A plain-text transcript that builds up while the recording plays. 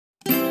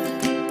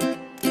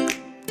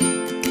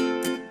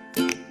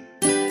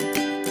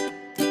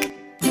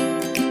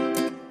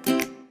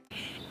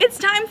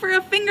for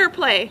a finger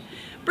play.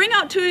 Bring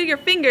out 2 of your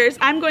fingers.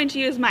 I'm going to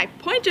use my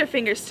pointer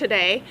fingers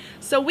today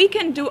so we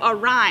can do a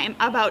rhyme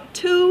about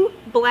 2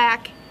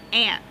 black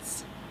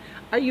ants.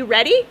 Are you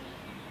ready?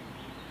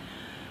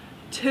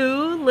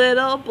 2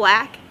 little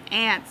black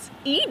ants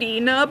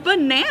eating a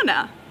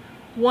banana.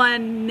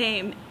 One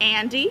named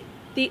Andy,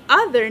 the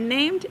other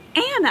named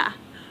Anna.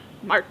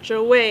 March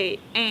away,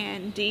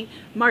 Andy,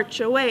 march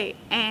away,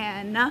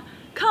 Anna.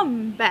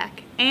 Come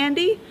back,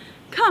 Andy,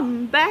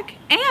 come back,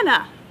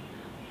 Anna.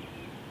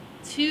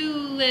 2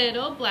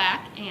 little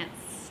black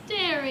ants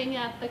staring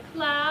at the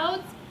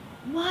clouds.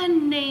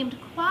 One named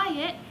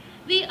Quiet,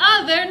 the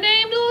other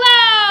named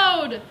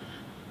Loud.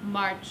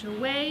 March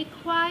away,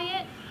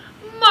 Quiet,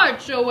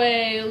 march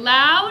away,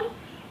 Loud.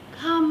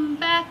 Come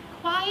back,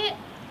 Quiet,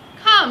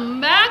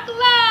 come back,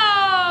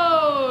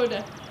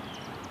 Loud.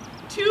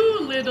 2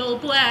 little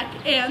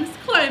black ants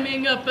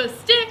climbing up a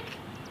stick.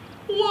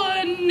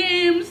 One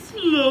named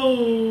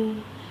Slow,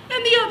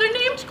 and the other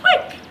named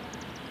Quick.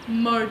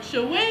 March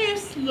away,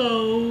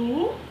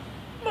 Slow,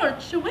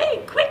 march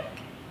away, quick.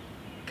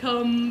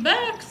 Come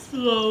back,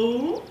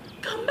 Slow,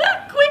 come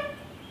back, quick.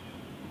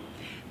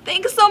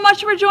 Thanks so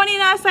much for joining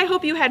us. I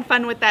hope you had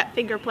fun with that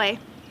finger play.